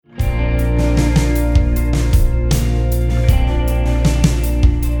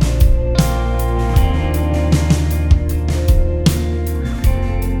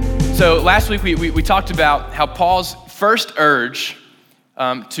So last week we talked about how Paul's first urge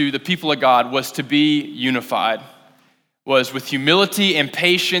to the people of God was to be unified, was with humility and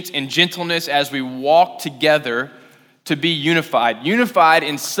patience and gentleness as we walk together to be unified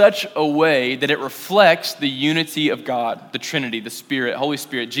in such a way that it reflects the unity of God, the Trinity, the Spirit, Holy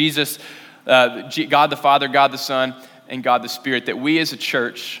Spirit, Jesus, God the Father, God the Son, and God the Spirit, that we as a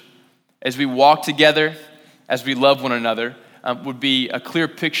church, as we walk together, as we love one another, would be a clear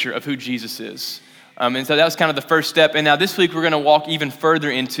picture of who Jesus is. And so that was kind of the first step. And now this week we're going to walk even further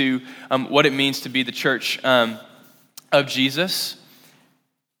into what it means to be the church of Jesus.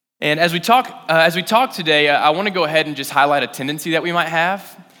 And as we talk today, I want to go ahead and just highlight a tendency that we might have.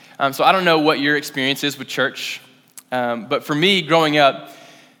 So I don't know what your experience is with church, but for me, growing up,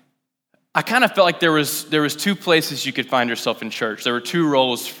 I kind of felt like there was two places you could find yourself in church. There were two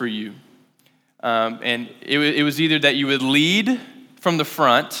roles for you. And it was either that you would lead from the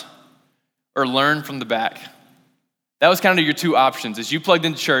front or learn from the back. That was kind of your two options. As you plugged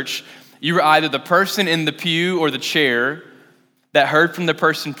into church, you were either the person in the pew or the chair that heard from the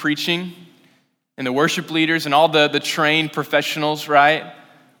person preaching and the worship leaders and all the trained professionals, right?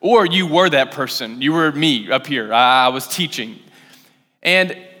 Or you were that person. You were me up here. I was teaching.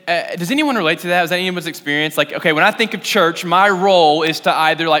 And does anyone relate to that? Is that anyone's experience? Like, okay, when I think of church, my role is to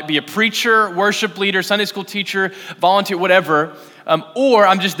either like be a preacher, worship leader, Sunday school teacher, volunteer, whatever, or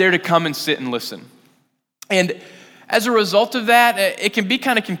I'm just there to come and sit and listen. And as a result of that, it can be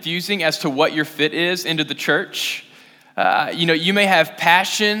kind of confusing as to what your fit is into the church. You may have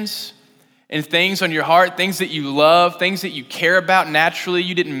passions and things on your heart, things that you love, things that you care about naturally.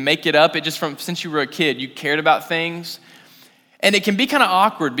 You didn't make it up. It just since you were a kid, you cared about things. And it can be kind of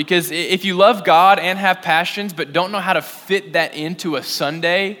awkward because if you love God and have passions but don't know how to fit that into a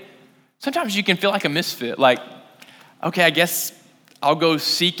Sunday, sometimes you can feel like a misfit. Like, okay, I guess I'll go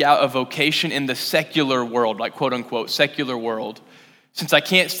seek out a vocation in the secular world, like quote unquote secular world, since I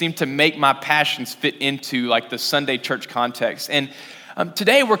can't seem to make my passions fit into like the Sunday church context. And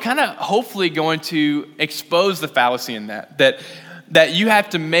today we're kind of hopefully going to expose the fallacy in that you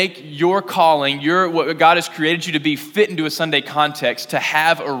have to make your calling, what God has created you to be, fit into a Sunday context to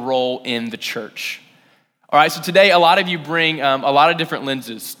have a role in the church. All right, so today a lot of you bring a lot of different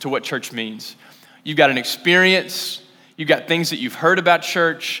lenses to what church means. You've got an experience, you've got things that you've heard about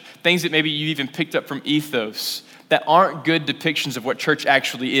church, things that maybe you even picked up from ethos that aren't good depictions of what church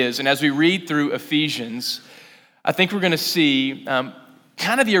actually is. And as we read through Ephesians, I think we're going to see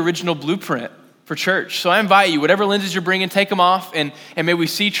kind of the original blueprint for church. So I invite you, whatever lenses you're bringing, take them off, and may we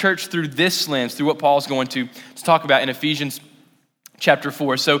see church through this lens, through what Paul's going to talk about in Ephesians chapter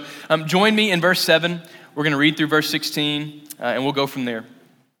 4. So join me in verse 7. We're going to read through verse 16, and we'll go from there.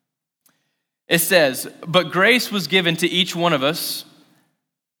 It says, "But grace was given to each one of us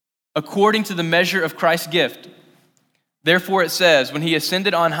according to the measure of Christ's gift. Therefore it says, when he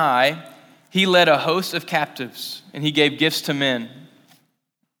ascended on high, he led a host of captives, and he gave gifts to men.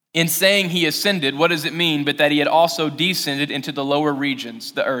 In saying he ascended, what does it mean but that he had also descended into the lower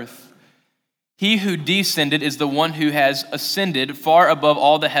regions, the earth? He who descended is the one who has ascended far above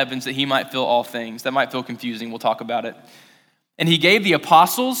all the heavens that he might fill all things." That might feel confusing. We'll talk about it. "And he gave the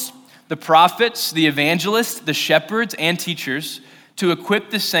apostles, the prophets, the evangelists, the shepherds, and teachers to equip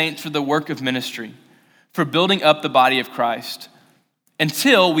the saints for the work of ministry, for building up the body of Christ,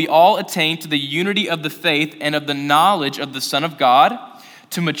 until we all attain to the unity of the faith and of the knowledge of the Son of God,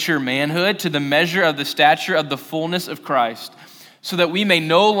 to mature manhood, to the measure of the stature of the fullness of Christ, so that we may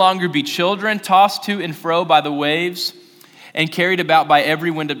no longer be children, tossed to and fro by the waves and carried about by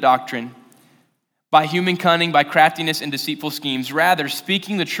every wind of doctrine, by human cunning, by craftiness and deceitful schemes. Rather,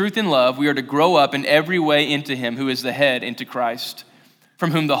 speaking the truth in love, we are to grow up in every way into him who is the head, into Christ,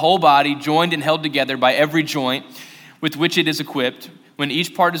 from whom the whole body, joined and held together by every joint with which it is equipped, when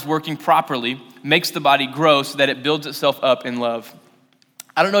each part is working properly, makes the body grow so that it builds itself up in love."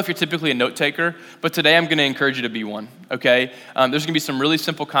 I don't know if you're typically a note taker, but today I'm going to encourage you to be one, okay? There's going to be some really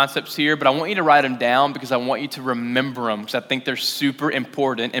simple concepts here, but I want you to write them down because I want you to remember them because I think they're super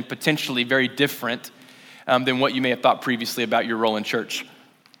important and potentially very different than what you may have thought previously about your role in church.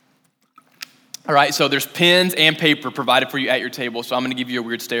 All right, so there's pens and paper provided for you at your table, so I'm going to give you a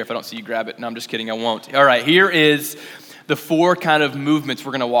weird stare if I don't see you grab it. No, I'm just kidding, I won't. All right, here is the 4 kind of movements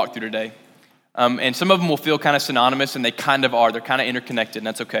we're going to walk through today. And some of them will feel kind of synonymous, and they kind of are. They're kind of interconnected, and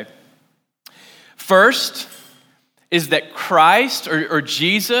that's okay. First is that Christ or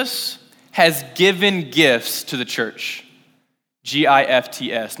Jesus has given gifts to the church.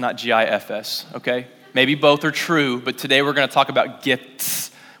 G-I-F-T-S, not G-I-F-S, okay? Maybe both are true, but today we're going to talk about gifts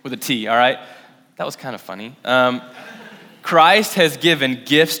with a T, all right? That was kind of funny. Christ has given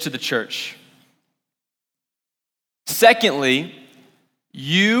gifts to the church. Secondly,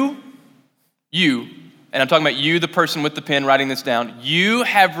 you, and I'm talking about you, the person with the pen writing this down, you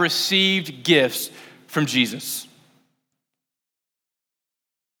have received gifts from Jesus.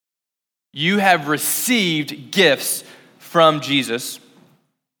 You have received gifts from Jesus.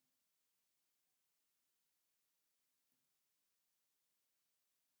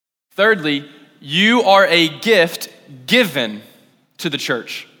 Thirdly, you are a gift given to the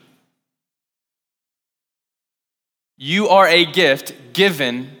church. You are a gift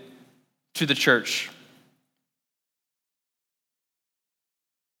given to the church.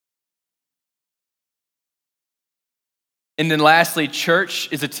 And then lastly,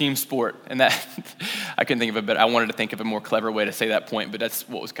 church is a team sport. And that, I couldn't think of it, but I wanted to think of a more clever way to say that point, but that's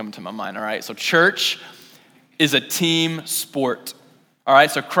what was coming to my mind, all right? So church is a team sport, all right?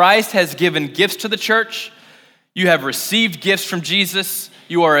 So Christ has given gifts to the church. You have received gifts from Jesus.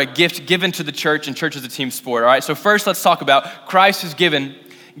 You are a gift given to the church, and church is a team sport, all right? So first, let's talk about Christ has given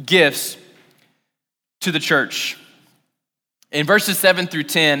gifts to the church. In verses 7 through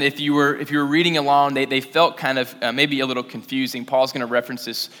 10, if you were reading along, they felt kind of maybe a little confusing. Paul's going to reference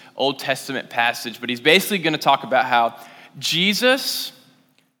this Old Testament passage, but he's basically going to talk about how Jesus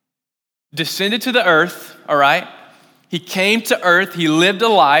descended to the earth, all right? He came to earth, he lived a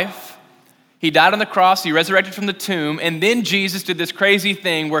life, he died on the cross, he resurrected from the tomb, and then Jesus did this crazy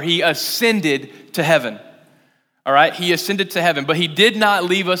thing where he ascended to heaven, all right? He ascended to heaven, but he did not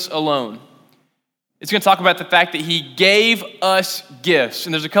leave us alone. It's going to talk about the fact that he gave us gifts.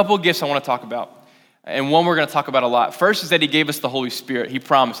 And there's a couple of gifts I want to talk about. And one we're going to talk about a lot. First is that he gave us the Holy Spirit. He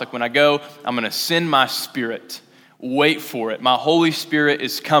promised, like, when I go, I'm going to send my Spirit. Wait for it. My Holy Spirit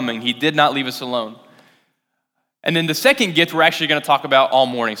is coming. He did not leave us alone. And then the second gift we're actually going to talk about all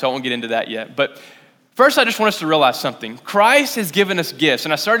morning, so I won't get into that yet. But first, I just want us to realize something. Christ has given us gifts.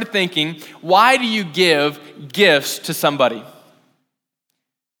 And I started thinking, why do you give gifts to somebody?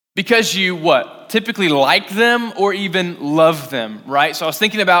 Because you, what? Typically like them or even love them, right? So I was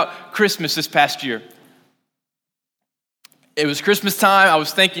thinking about Christmas this past year. It was Christmas time. I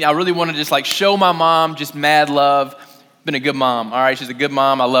was thinking I really wanted to just like show my mom just mad love. Been a good mom, all right? She's a good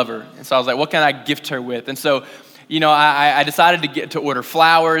mom. I love her. And so I was like, what can I gift her with? And so, you know, I decided to order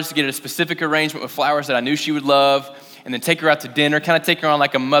flowers, to get a specific arrangement with flowers that I knew she would love, and then take her out to dinner, kind of take her on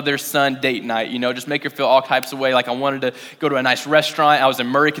like a mother-son date night, you know, just make her feel all types of way. Like I wanted to go to a nice restaurant. I was in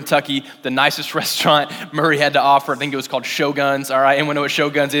Murray, Kentucky, the nicest restaurant Murray had to offer. I think it was called Shogun's, all right? Anyone know what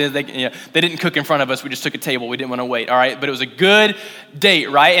Shogun's is? They didn't cook in front of us. We just took a table. We didn't want to wait, all right? But it was a good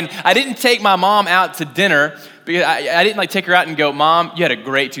date, right? And I didn't take my mom out to dinner because I didn't like take her out and go, Mom, you had a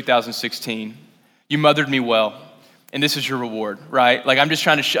great 2016. You mothered me well. And this is your reward, right? Like I'm just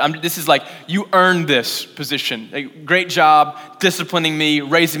trying to show, this is like, you earned this position. Like, great job disciplining me,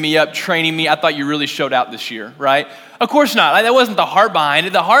 raising me up, training me. I thought you really showed out this year, right? Of course not. That wasn't the heart behind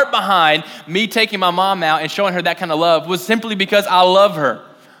it. The heart behind me taking my mom out and showing her that kind of love was simply because I love her.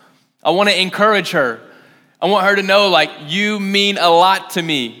 I want to encourage her. I want her to know, like, you mean a lot to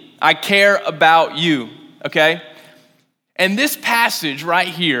me. I care about you, okay? And this passage right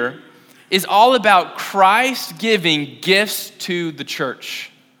here is all about Christ giving gifts to the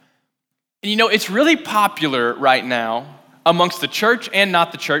church. And you know, it's really popular right now amongst the church and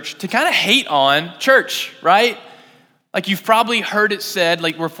not the church to kind of hate on church, right? Like you've probably heard it said,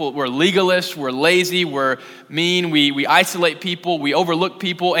 like we're legalists, we're lazy, we're mean, we isolate people, we overlook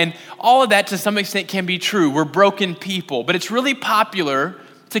people, and all of that to some extent can be true. We're broken people, but it's really popular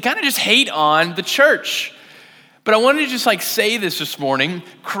to kind of just hate on the church. But I wanted to just like say this morning.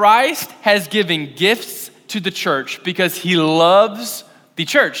 Christ has given gifts to the church because he loves the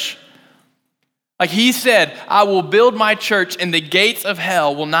church. Like he said, I will build my church and the gates of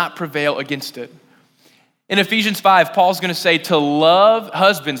hell will not prevail against it. In Ephesians 5, Paul's going to say to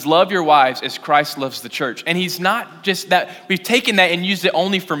husbands, love your wives as Christ loves the church. And he's not just that, we've taken that and used it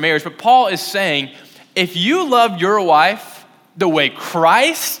only for marriage, but Paul is saying, if you love your wife the way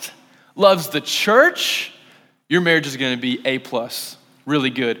Christ loves the church, your marriage is going to be A+, really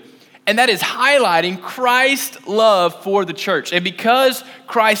good. And that is highlighting Christ's love for the church. And because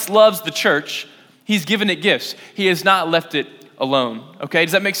Christ loves the church, he's given it gifts. He has not left it alone. Okay,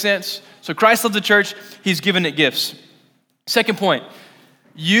 does that make sense? So Christ loves the church, he's given it gifts. Second point,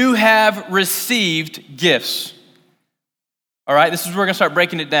 you have received gifts. All right, this is where we're going to start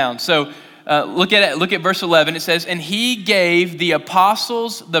breaking it down. So look at verse 11. It says, and he gave the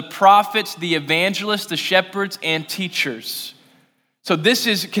apostles, the prophets, the evangelists, the shepherds, and teachers. So this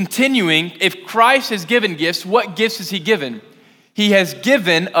is continuing. If Christ has given gifts, what gifts has he given? He has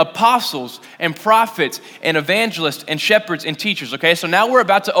given apostles and prophets and evangelists and shepherds and teachers, okay? So now we're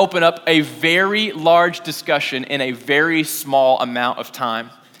about to open up a very large discussion in a very small amount of time.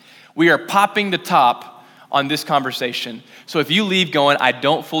 We are popping the top on this conversation. So if you leave going, I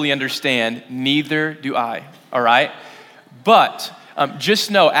don't fully understand, neither do I, all right? But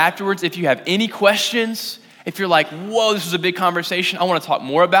just know afterwards, if you have any questions, if you're like, whoa, this is a big conversation, I want to talk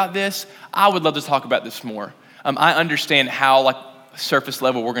more about this, I would love to talk about this more. I understand how surface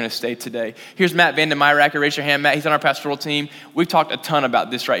level we're going to stay today. Here's Matt Van Den Myracker. Raise your hand, Matt. He's on our pastoral team. We've talked a ton about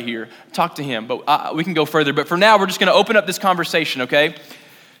this right here. Talk to him, but we can go further. But for now, we're just going to open up this conversation, okay?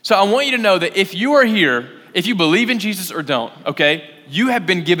 So I want you to know that if you are here, if you believe in Jesus or don't, okay, you have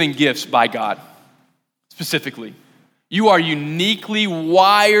been given gifts by God, specifically. You are uniquely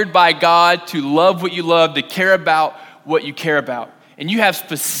wired by God to love what you love, to care about what you care about. And you have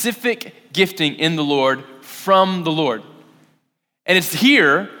specific gifting in the Lord from the Lord. And it's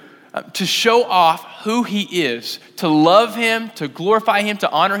here to show off who he is, to love him, to glorify him, to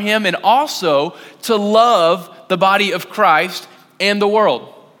honor him, and also to love the body of Christ and the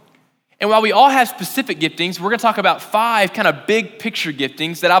world. And while we all have specific giftings, we're going to talk about 5 kind of big picture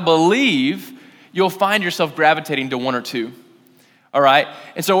giftings that I believe you'll find yourself gravitating to 1 or 2. All right?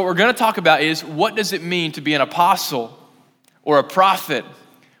 And so what we're going to talk about is, what does it mean to be an apostle or a prophet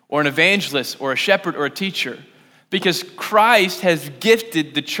or an evangelist or a shepherd or a teacher? Because Christ has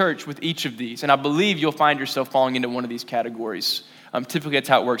gifted the church with each of these. And I believe you'll find yourself falling into one of these categories. Typically, that's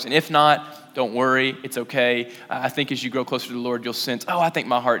how it works. And if not, don't worry. It's okay. I think as you grow closer to the Lord, you'll sense, I think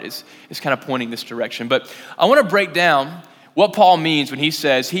my heart is kind of pointing this direction. But I want to break down what Paul means when he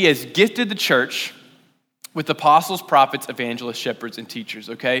says he has gifted the church with apostles, prophets, evangelists, shepherds, and teachers,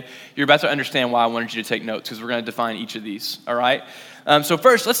 okay? You're about to understand why I wanted you to take notes, because we're going to define each of these, all right? So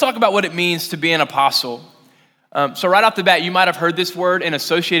first, let's talk about what it means to be an apostle. So right off the bat, you might have heard this word and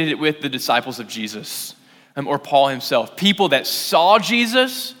associated it with the disciples of Jesus, or Paul himself. People that saw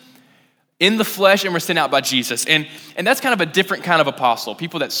Jesus in the flesh and were sent out by Jesus. And that's kind of a different kind of apostle.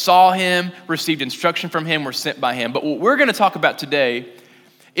 People that saw him, received instruction from him, were sent by him. But what we're going to talk about today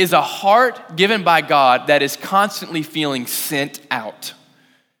is a heart given by God that is constantly feeling sent out,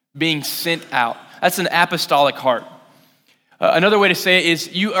 being sent out. That's an apostolic heart. Another way to say it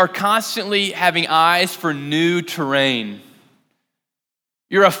is you are constantly having eyes for new terrain.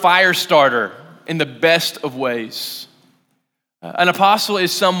 You're a fire starter in the best of ways. An apostle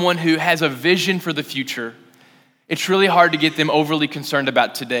is someone who has a vision for the future. It's really hard to get them overly concerned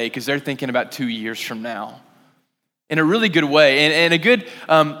about today because they're thinking about 2 years from now. In a really good way. And a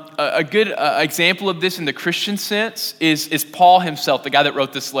good example of this in the Christian sense is Paul himself, the guy that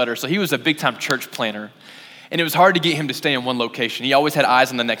wrote this letter. So he was a big-time church planner. And it was hard to get him to stay in one location. He always had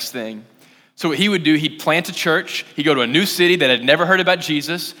eyes on the next thing. So what he would do, he'd plant a church. He'd go to a new city that had never heard about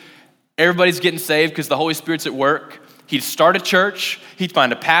Jesus. Everybody's getting saved because the Holy Spirit's at work. He'd start a church. He'd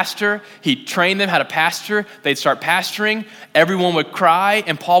find a pastor. He'd train them how to pastor. They'd start pastoring. Everyone would cry,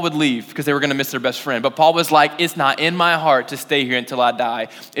 and Paul would leave because they were going to miss their best friend. But Paul was like, it's not in my heart to stay here until I die.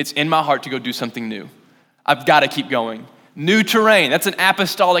 It's in my heart to go do something new. I've got to keep going. New terrain. That's an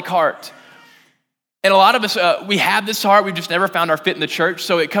apostolic heart. And a lot of us, we have this heart. We've just never found our fit in the church,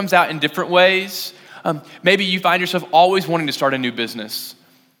 so it comes out in different ways. Maybe you find yourself always wanting to start a new business.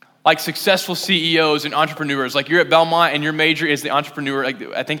 Like successful CEOs and entrepreneurs. Like you're at Belmont and your major is the entrepreneur.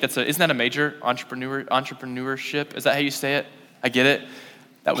 I think isn't that a major? Entrepreneurship? Is that how you say it? I get it.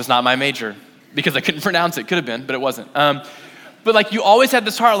 That was not my major because I couldn't pronounce it. Could have been, but it wasn't. But like you always have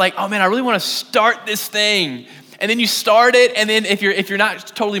this heart like, oh man, I really want to start this thing. And then you start it, and then if you're not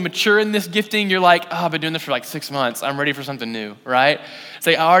totally mature in this gifting, you're like, oh, I've been doing this for like 6 months. I'm ready for something new, right? It's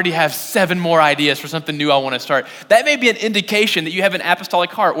like, I already have 7 more ideas for something new I want to start. That may be an indication that you have an apostolic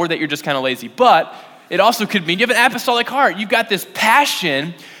heart or that you're just kind of lazy. But it also could mean you have an apostolic heart. You've got this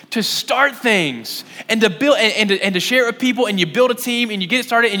passion to start things and to build and to share it with people, and you build a team and you get it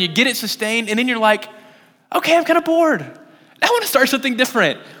started and you get it sustained, and then you're like, okay, I'm kind of bored. I want to start something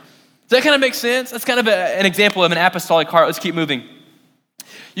different. Does that kind of make sense? That's kind of an example of an apostolic heart. Let's keep moving.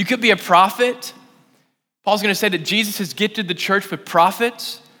 You could be a prophet. Paul's going to say that Jesus has gifted the church with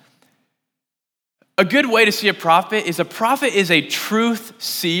prophets. A good way to see a prophet is a truth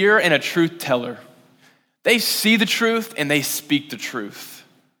seer and a truth teller. They see the truth and they speak the truth.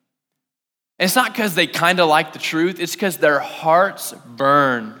 And it's not because they kind of like the truth. It's because their hearts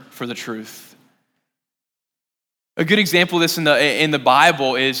burn for the truth. A good example of this in the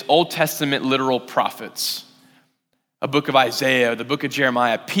Bible is Old Testament literal prophets. A book of Isaiah, the book of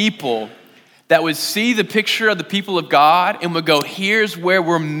Jeremiah. People that would see the picture of the people of God and would go, here's where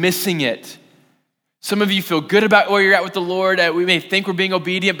we're missing it. Some of you feel good about where you're at with the Lord. We may think we're being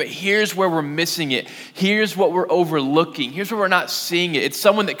obedient, but here's where we're missing it. Here's what we're overlooking. Here's where we're not seeing it. It's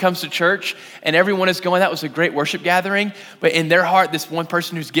someone that comes to church and everyone is going, that was a great worship gathering. But in their heart, this one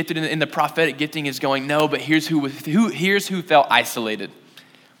person who's gifted in the prophetic gifting is going, no, but here's who felt isolated.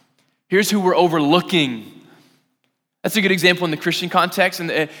 Here's who we're overlooking. That's a good example in the Christian context.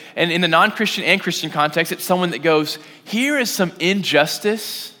 And in the non-Christian and Christian context, it's someone that goes, here is some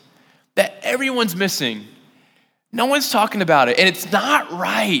injustice that everyone's missing. No one's talking about it, and it's not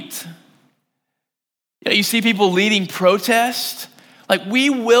right. You see people leading protests. Like, we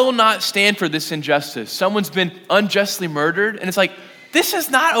will not stand for this injustice. Someone's been unjustly murdered, and it's like, this is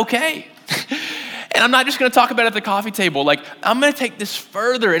not okay. And I'm not just gonna talk about it at the coffee table. Like, I'm gonna take this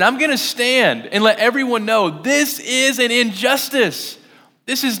further, and I'm gonna stand and let everyone know this is an injustice.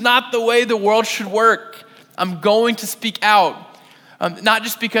 This is not the way the world should work. I'm going to speak out. Not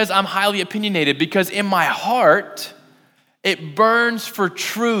just because I'm highly opinionated, because in my heart, it burns for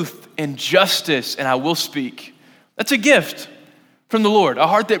truth and justice, and I will speak. That's a gift from the Lord, a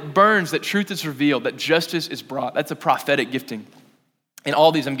heart that burns, that truth is revealed, that justice is brought. That's a prophetic gifting. And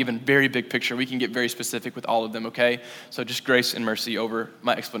all these I'm giving very big picture. We can get very specific with all of them, okay? So just grace and mercy over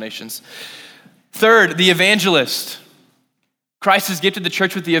my explanations. Third, the evangelist. Christ has gifted the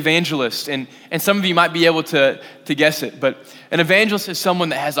church with the evangelist, and some of you might be able to guess it, but an evangelist is someone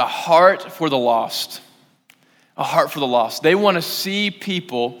that has a heart for the lost, a heart for the lost. They want to see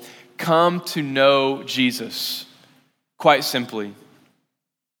people come to know Jesus, quite simply.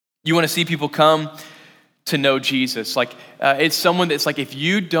 You want to see people come to know Jesus. Like, it's someone that's like, if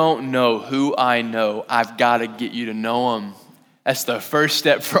you don't know who I know, I've got to get you to know him. That's the first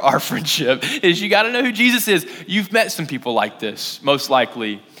step for our friendship, is you got to know who Jesus is. You've met some people like this, most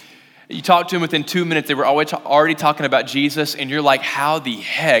likely. You talk to them within 2 minutes, they were already talking about Jesus, and you're like, how the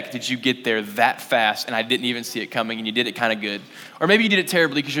heck did you get there that fast, and I didn't even see it coming, and you did it kind of good. Or maybe you did it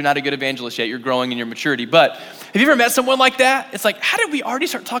terribly because you're not a good evangelist yet, you're growing in your maturity. But have you ever met someone like that? It's like, how did we already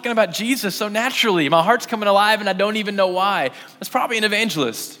start talking about Jesus so naturally? My heart's coming alive, and I don't even know why. That's probably an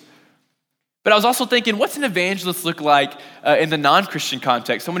evangelist. But I was also thinking, what's an evangelist look like in the non-Christian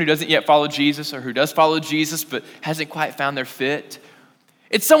context? Someone who doesn't yet follow Jesus, or who does follow Jesus but hasn't quite found their fit.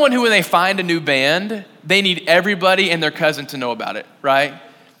 It's someone who, when they find a new band, they need everybody and their cousin to know about it, right?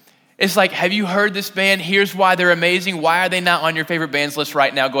 It's like, have you heard this band? Here's why they're amazing. Why are they not on your favorite bands list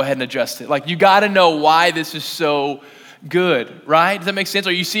right now? Go ahead and adjust it. Like, you gotta know why this is so good, right? Does that make sense?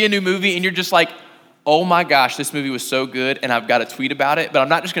 Or you see a new movie and you're just like, oh my gosh, this movie was so good and I've got to tweet about it, but I'm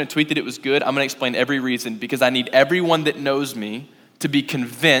not just gonna tweet that it was good. I'm gonna explain every reason, because I need everyone that knows me to be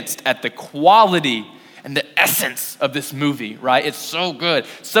convinced at the quality and the essence of this movie, right? It's so good.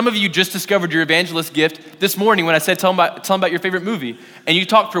 Some of you just discovered your evangelist gift this morning when I said, tell them about your favorite movie, and you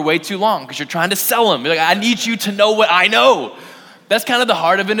talked for way too long because you're trying to sell them. You're like, I need you to know what I know. That's kind of the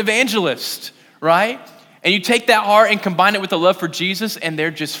heart of an evangelist, right? And you take that heart and combine it with a love for Jesus, and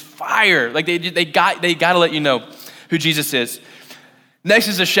they're just fire. Like, they got to let you know who Jesus is. Next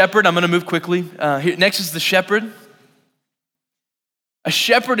is a shepherd. I'm going to move quickly. Next is the shepherd. A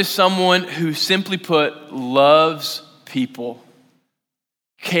shepherd is someone who, simply put, loves people,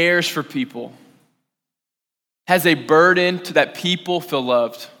 cares for people, has a burden to that people feel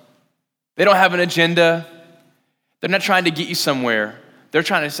loved. They don't have an agenda. They're not trying to get you somewhere. They're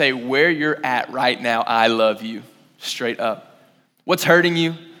trying to say, where you're at right now, I love you, straight up. What's hurting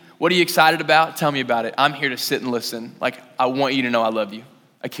you? What are you excited about? Tell me about it. I'm here to sit and listen. Like, I want you to know I love you.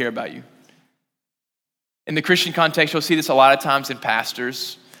 I care about you. In the Christian context, you'll see this a lot of times in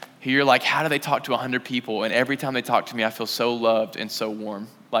pastors, who you're like, how do they talk to 100 people? And every time they talk to me, I feel so loved and so warm.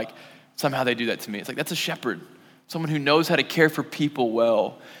 Like, somehow they do that to me. It's like, that's a shepherd, someone who knows how to care for people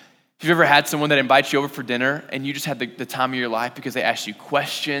well. If you've ever had someone that invites you over for dinner and you just had the time of your life because they asked you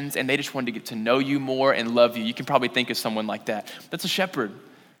questions and they just wanted to get to know you more and love you, you can probably think of someone like that. That's a shepherd,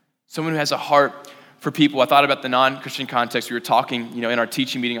 someone who has a heart for people. I thought about the non-Christian context. We were talking, in our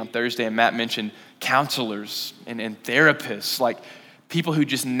teaching meeting on Thursday, and Matt mentioned counselors and therapists, like people who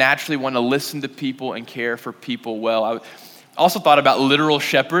just naturally want to listen to people and care for people well. I also thought about literal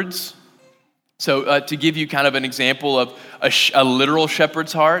shepherds. So to give you kind of an example of a literal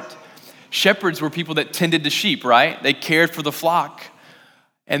shepherd's heart, shepherds were people that tended to sheep, right? They cared for the flock.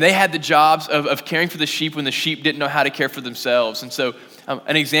 And they had the jobs of caring for the sheep when the sheep didn't know how to care for themselves. And so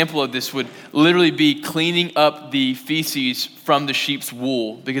an example of this would literally be cleaning up the feces from the sheep's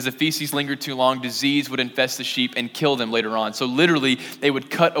wool, because if feces lingered too long, disease would infest the sheep and kill them later on. So literally, they would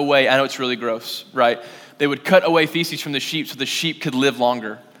cut away, I know it's really gross, right? They would cut away feces from the sheep so the sheep could live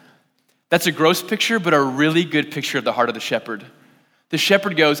longer. That's a gross picture, but a really good picture of the heart of the shepherd. The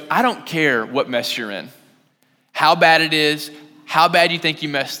shepherd goes, I don't care what mess you're in, how bad it is, how bad you think you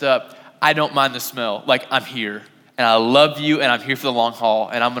messed up. I don't mind the smell. Like, I'm here, and I love you, and I'm here for the long haul,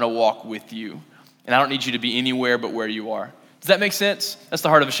 and I'm gonna walk with you. And I don't need you to be anywhere but where you are. Does that make sense? That's the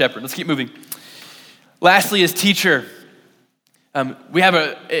heart of a shepherd. Let's keep moving. Lastly is teacher.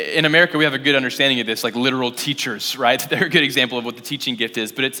 In America, we have a good understanding of this, like literal teachers, right? They're a good example of what the teaching gift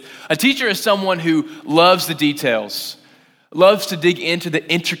is. But a teacher is someone who loves the details, loves to dig into the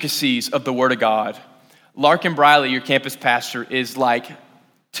intricacies of the Word of God. Larkin Briley, your campus pastor, is like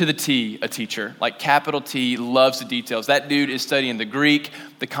to the T, a teacher, like capital T, loves the details. That dude is studying the Greek,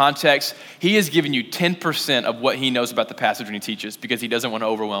 the context. He is giving you 10% of what he knows about the passage when he teaches because he doesn't want to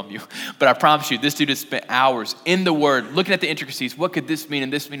overwhelm you. But I promise you, this dude has spent hours in the Word looking at the intricacies. What could this mean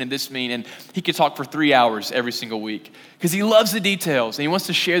and this mean and this mean? And he could talk for 3 hours every single week because he loves the details and he wants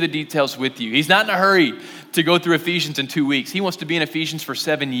to share the details with you. He's not in a hurry to go through Ephesians in 2 weeks. He wants to be in Ephesians for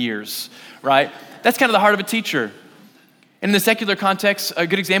 7 years, right? That's kind of the heart of a teacher. In the secular context, a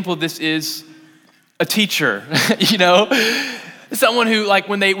good example of this is a teacher, someone who, like,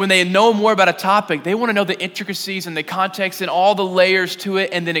 when they know more about a topic, they want to know the intricacies and the context and all the layers to it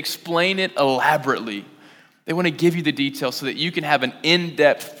and then explain it elaborately. They want to give you the details so that you can have an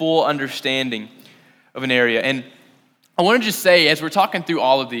in-depth, full understanding of an area. And I want to just say, as we're talking through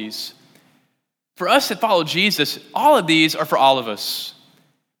all of these, for us that follow Jesus, all of these are for all of us.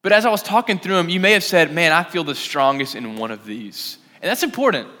 But as I was talking through them, you may have said, man, I feel the strongest in one of these. And that's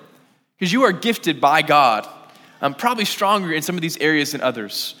important because you are gifted by God. I'm probably stronger in some of these areas than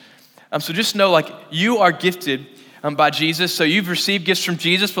others. So just know, like, you are gifted by Jesus. So you've received gifts from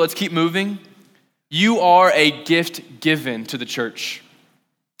Jesus, but let's keep moving. You are a gift given to the church.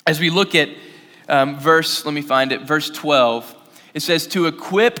 As we look at verse 12, it says, to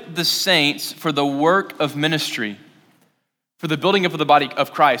equip the saints for the work of ministry, for the building up of the body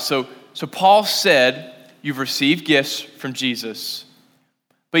of Christ. So Paul said, you've received gifts from Jesus.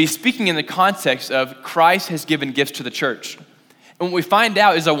 But he's speaking in the context of Christ has given gifts to the church. And what we find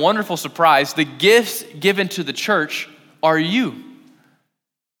out is a wonderful surprise. The gifts given to the church are you.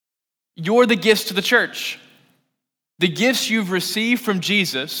 You're the gifts to the church. The gifts you've received from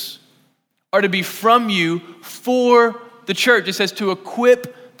Jesus are to be from you for the church. It says to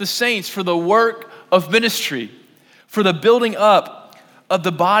equip the saints for the work of ministry, for the building up of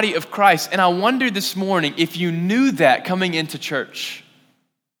the body of Christ. And I wonder this morning if you knew that coming into church.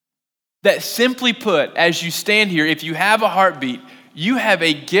 That simply put, as you stand here, if you have a heartbeat, you have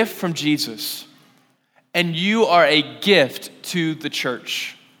a gift from Jesus. And you are a gift to the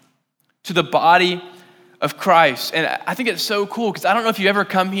church, to the body of Christ. And I think it's so cool because I don't know if you ever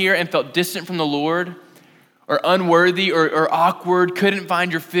come here and felt distant from the Lord, or unworthy, or awkward, couldn't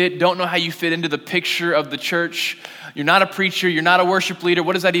find your fit, don't know how you fit into the picture of the church. You're not a preacher, you're not a worship leader.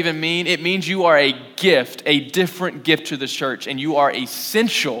 What does that even mean? It means you are a gift, a different gift to the church, and you are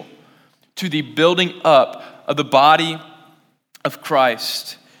essential to the building up of the body of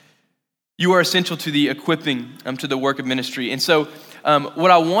Christ. You are essential to the equipping, to the work of ministry. And so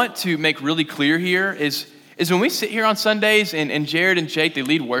what I want to make really clear here is when we sit here on Sundays and Jared and Jake, they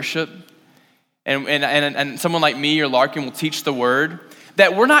lead worship, and someone like me or Larkin will teach the word,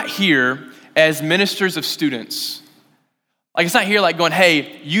 that we're not here as ministers of students. Like, it's not here like going,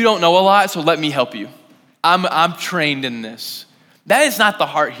 hey, you don't know a lot, so let me help you. I'm trained in this. That is not the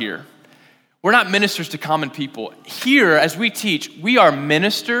heart here. We're not ministers to common people. Here, as we teach, we are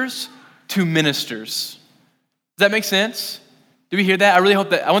ministers to ministers. Does that make sense? Do we hear that? I really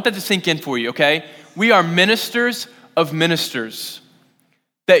hope that, I want that to sink in for you, okay? We are ministers of ministers.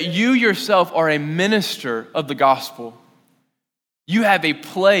 That you yourself are a minister of the gospel. You have a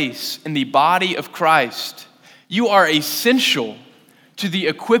place in the body of Christ. You are essential to the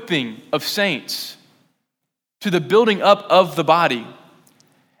equipping of saints, to the building up of the body.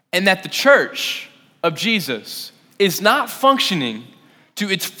 And that the church of Jesus is not functioning to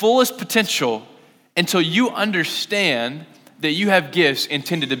its fullest potential until you understand that you have gifts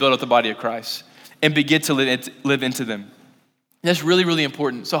intended to build up the body of Christ and begin to live into them. And that's really, really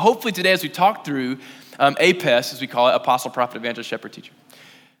important. So hopefully today, as we talk through APES, as we call it, Apostle, Prophet, Evangelist, Shepherd, Teacher.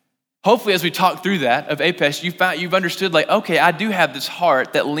 Hopefully as we talk through that of APES, you've understood, like, okay, I do have this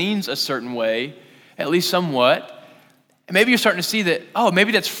heart that leans a certain way, at least somewhat. And maybe you're starting to see that, oh,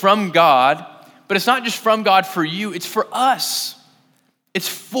 maybe that's from God, but it's not just from God for you, it's for us. It's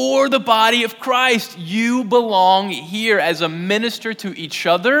for the body of Christ. You belong here as a minister to each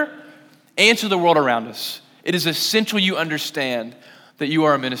other and to the world around us. It is essential you understand that you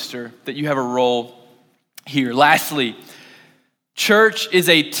are a minister, that you have a role here. Lastly, church is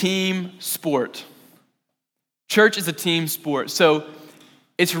a team sport. Church is a team sport. So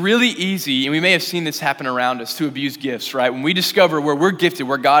It's really easy, and we may have seen this happen around us, to abuse gifts, right? When we discover where we're gifted,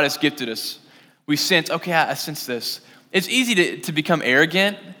 where God has gifted us, we sense, okay, I sense this. It's easy to become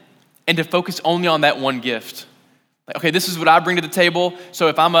arrogant and to focus only on that one gift. Like, okay, this is what I bring to the table. So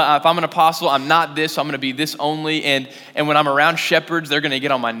if I'm an apostle, I'm not this, so I'm going to be this only. And when I'm around shepherds, they're going to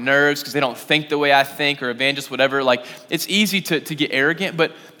get on my nerves because they don't think the way I think, or evangelists, whatever. Like, it's easy to get arrogant.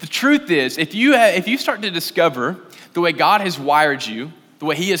 But the truth is, if you start to discover the way God has wired you, the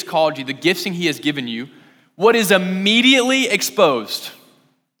way he has called you, the gifting he has given you, what is immediately exposed,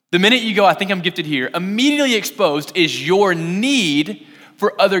 the minute you go, I think I'm gifted here, immediately exposed is your need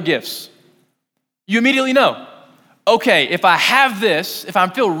for other gifts. You immediately know, okay, if I have this, if I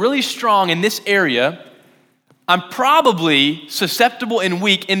feel really strong in this area, I'm probably susceptible and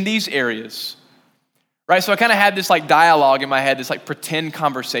weak in these areas, right? So I kind of had this like dialogue in my head, this like pretend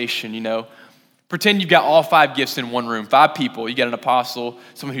conversation, you know? Pretend you've got all 5 gifts in one room, 5 people. You got an apostle,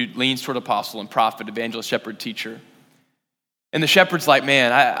 someone who leans toward apostle and prophet, evangelist, shepherd, teacher. And the shepherd's like,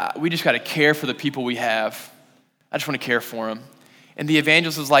 man, we just got to care for the people we have. I just want to care for them. And the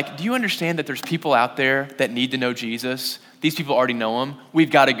evangelist is like, do you understand that there's people out there that need to know Jesus? These people already know him.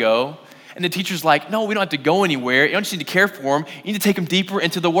 We've got to go. And the teacher's like, no, we don't have to go anywhere. You don't just need to care for them. You need to take them deeper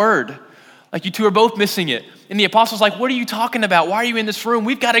into the word. Like, you two are both missing it. And the apostle's like, what are you talking about? Why are you in this room?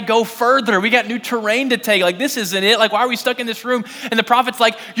 We've got to go further. We got new terrain to take. Like, this isn't it. Like, why are we stuck in this room? And the prophet's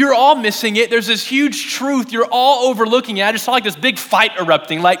like, you're all missing it. There's this huge truth. You're all overlooking it. I just saw like this big fight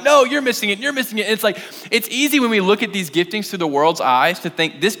erupting. Like, no, you're missing it. You're missing it. And it's like, it's easy when we look at these giftings through the world's eyes to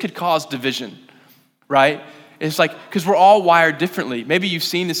think this could cause division, right? It's like, because we're all wired differently. Maybe you've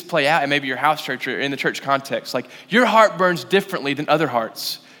seen this play out in maybe your house church or in the church context. Like, your heart burns differently than other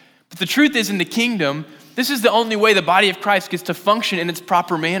hearts. But the truth is, in the kingdom, this is the only way the body of Christ gets to function in its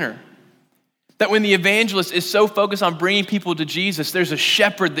proper manner. That when the evangelist is so focused on bringing people to Jesus, there's a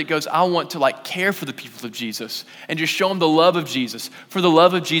shepherd that goes, I want to like care for the people of Jesus and just show them the love of Jesus for the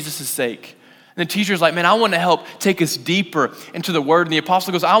love of Jesus' sake. And the teacher's like, man, I want to help take us deeper into the word. And the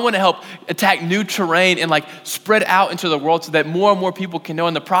apostle goes, I want to help attack new terrain and like spread out into the world so that more and more people can know.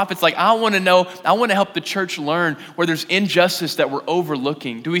 And the prophet's like, I want to help the church learn where there's injustice that we're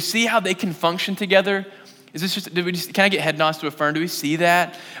overlooking. Do we see how they can function together? Is this can I get head nods to affirm? Do we see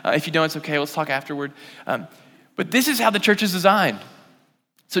that? If you don't, it's okay. Let's talk afterward. But this is how the church is designed.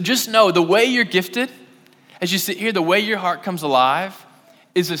 So just know the way you're gifted, as you sit here, the way your heart comes alive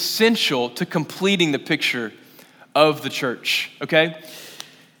is essential to completing the picture of the church, okay?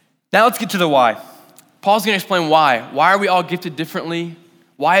 Now let's get to the why. Paul's gonna explain why. Why are we all gifted differently?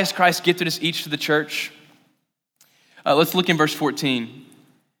 Why has Christ gifted us each to the church? Let's look in verse 14,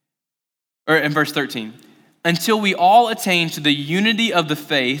 or in verse 13. Until we all attain to the unity of the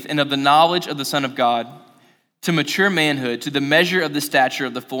faith and of the knowledge of the Son of God, to mature manhood, to the measure of the stature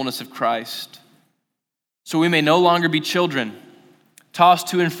of the fullness of Christ. So we may no longer be children, tossed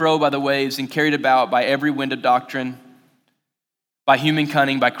to and fro by the waves and carried about by every wind of doctrine, by human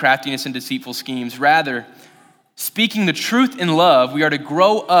cunning, by craftiness and deceitful schemes. Rather, speaking the truth in love, we are to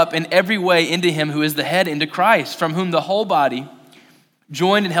grow up in every way into him who is the head, into Christ, from whom the whole body,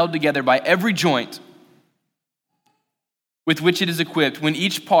 joined and held together by every joint with which it is equipped, when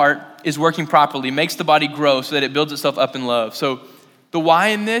each part is working properly, makes the body grow so that it builds itself up in love. So the why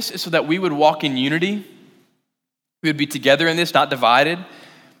in this is so that we would walk in unity. We would be together in this, not divided,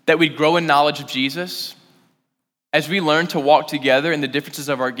 that we'd grow in knowledge of Jesus. As we learn to walk together in the differences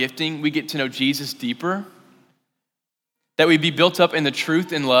of our gifting, we get to know Jesus deeper. That we'd be built up in the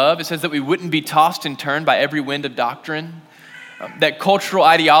truth and love. It says that we wouldn't be tossed and turned by every wind of doctrine. That cultural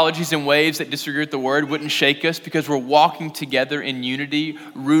ideologies and waves that disagree with the word wouldn't shake us because we're walking together in unity,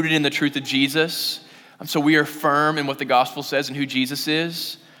 rooted in the truth of Jesus. So we are firm in what the gospel says and who Jesus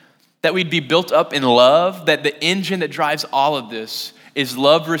is. That we'd be built up in love, that the engine that drives all of this is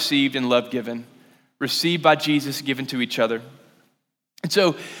love received and love given, received by Jesus, given to each other. And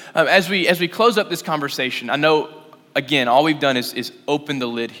so as we close up this conversation, I know, again, all we've done is open the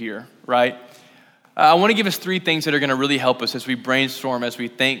lid here, right? I want to give us 3 things that are going to really help us as we brainstorm, as we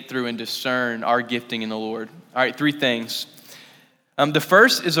think through and discern our gifting in the Lord. All right, 3 things. The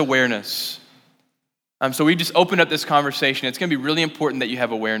first is awareness. So we just opened up this conversation. It's going to be really important that you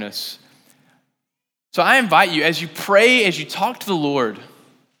have awareness. So I invite you, as you pray, as you talk to the Lord,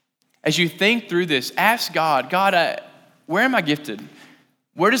 as you think through this, ask God, where am I gifted?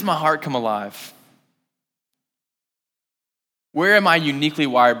 Where does my heart come alive? Where am I uniquely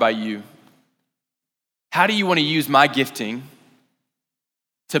wired by you? How do you want to use my gifting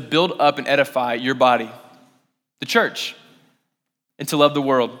to build up and edify your body, the church, and to love the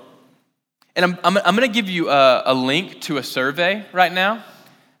world? And I'm going to give you a link to a survey right now.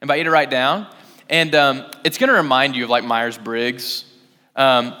 invite you to write down. And it's going to remind you of like Myers-Briggs.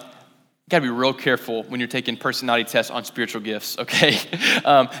 Got to be real careful when you're taking personality tests on spiritual gifts, okay?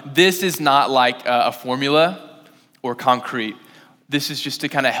 This is not like a formula or concrete. This is just to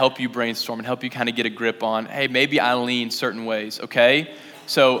kind of help you brainstorm and help you kind of get a grip on, hey, maybe I lean certain ways, okay?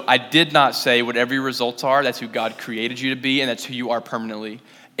 So I did not say whatever your results are, that's who God created you to be, and that's who you are permanently.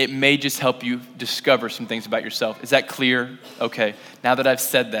 It may just help you discover some things about yourself. Is that clear? Okay, now that I've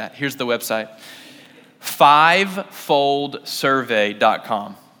said that, here's the website.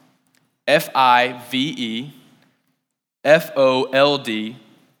 fivefoldsurvey.com.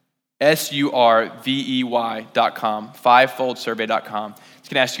 fivefoldsurvey.com, fivefoldsurvey.com. It's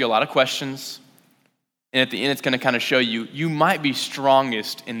going to ask you a lot of questions, and at the end, it's going to kind of show you might be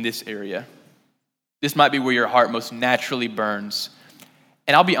strongest in this area. This might be where your heart most naturally burns.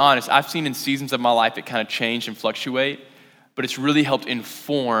 And I'll be honest, I've seen in seasons of my life it kind of change and fluctuate, but it's really helped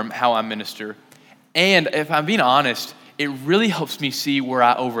inform how I minister. And if I'm being honest, it really helps me see where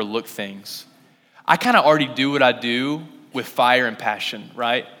I overlook things. I kind of already do what I do with fire and passion,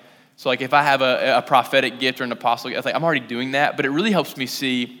 right? So like if I have a prophetic gift or an apostle gift, I'm already doing that, but it really helps me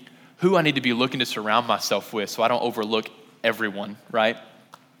see who I need to be looking to surround myself with so I don't overlook everyone, right?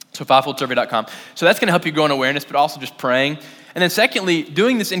 So fivefoldsurvey.com. So that's going to help you grow in awareness, but also just praying. And then secondly,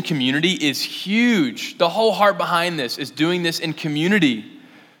 doing this in community is huge. The whole heart behind this is doing this in community.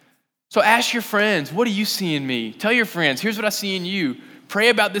 So ask your friends, what do you see in me? Tell your friends, here's what I see in you. Pray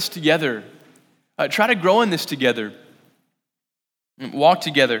about this together. Try to grow in this together. Walk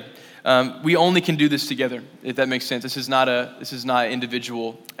together. We only can do this together, if that makes sense. This is not an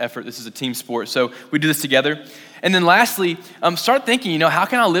individual effort. This is a team sport. So we do this together. And then lastly, start thinking, how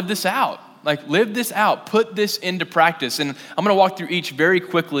can I live this out? Like live this out, put this into practice. And I'm gonna walk through each very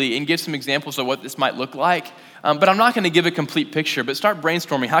quickly and give some examples of what this might look like. But I'm not gonna give a complete picture, but start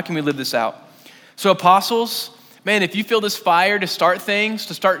brainstorming. How can we live this out? So apostles, man, if you feel this fire to start things,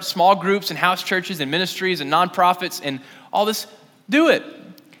 to start small groups and house churches and ministries and nonprofits and all this, do it.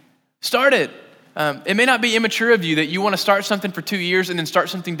 Start it. It may not be immature of you that you wanna start something for 2 years and then start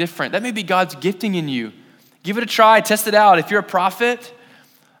something different. That may be God's gifting in you. Give it a try, test it out. If you're a prophet,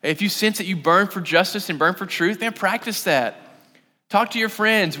 if you sense that you burn for justice and burn for truth, man, practice that. Talk to your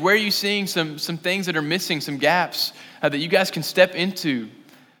friends. Where are you seeing some things that are missing, some gaps that you guys can step into?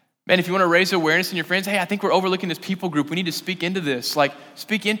 Man, if you want to raise awareness in your friends, hey, I think we're overlooking this people group. We need to speak into this. Like,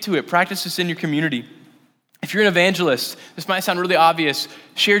 speak into it. Practice this in your community. If you're an evangelist, this might sound really obvious.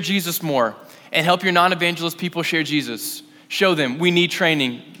 Share Jesus more and help your non-evangelist people share Jesus. Show them. We need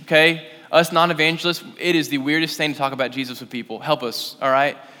training, okay? Us non-evangelists, it is the weirdest thing to talk about Jesus with people. Help us, all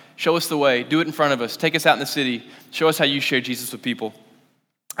right? Show us the way. Do it in front of us. Take us out in the city. Show us how you share Jesus with people.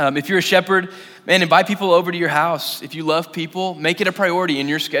 If you're a shepherd, man, invite people over to your house. If you love people, make it a priority in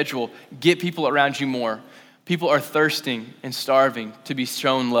your schedule. Get people around you more. People are thirsting and starving to be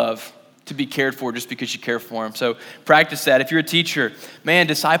shown love, to be cared for just because you care for them. So practice that. If you're a teacher, man,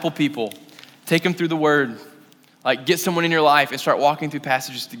 disciple people. Take them through the word. Like get someone in your life and start walking through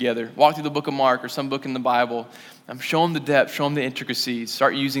passages together. Walk through the book of Mark or some book in the Bible. Show them the depth, show them the intricacies.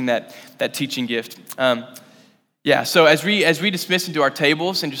 Start using that teaching gift. So as we dismiss into our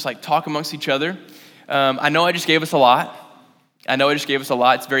tables and just like talk amongst each other, I know I just gave us a lot.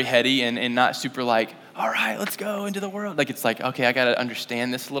 It's very heady and not super like, all right, let's go into the world. Like it's like, okay, I got to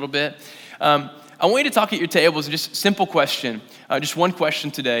understand this a little bit. I want you to talk at your tables. Just simple question, just one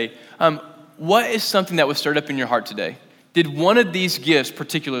question today. What is something that was stirred up in your heart today? Did one of these gifts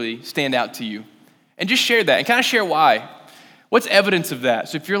particularly stand out to you? And just share that and kind of share why. What's evidence of that?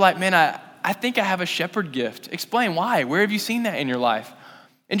 So if you're like, man, I think I have a shepherd gift. Explain why. Where have you seen that in your life?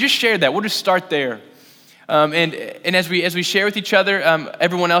 And just share that. We'll just start there. And as we share with each other,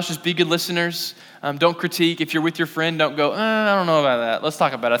 everyone else just be good listeners. Don't critique. If you're with your friend, don't go, I don't know about that. Let's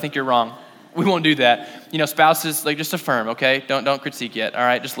talk about it. I think you're wrong. We won't do that. Spouses, like just affirm, okay? Don't critique yet. All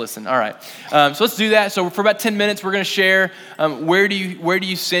right, just listen. All right. So let's do that. So for about 10 minutes, we're going to share where do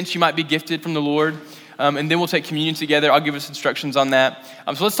you sense you might be gifted from the Lord, and then we'll take communion together. I'll give us instructions on that.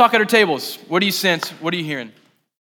 So let's talk at our tables. What do you sense? What are you hearing?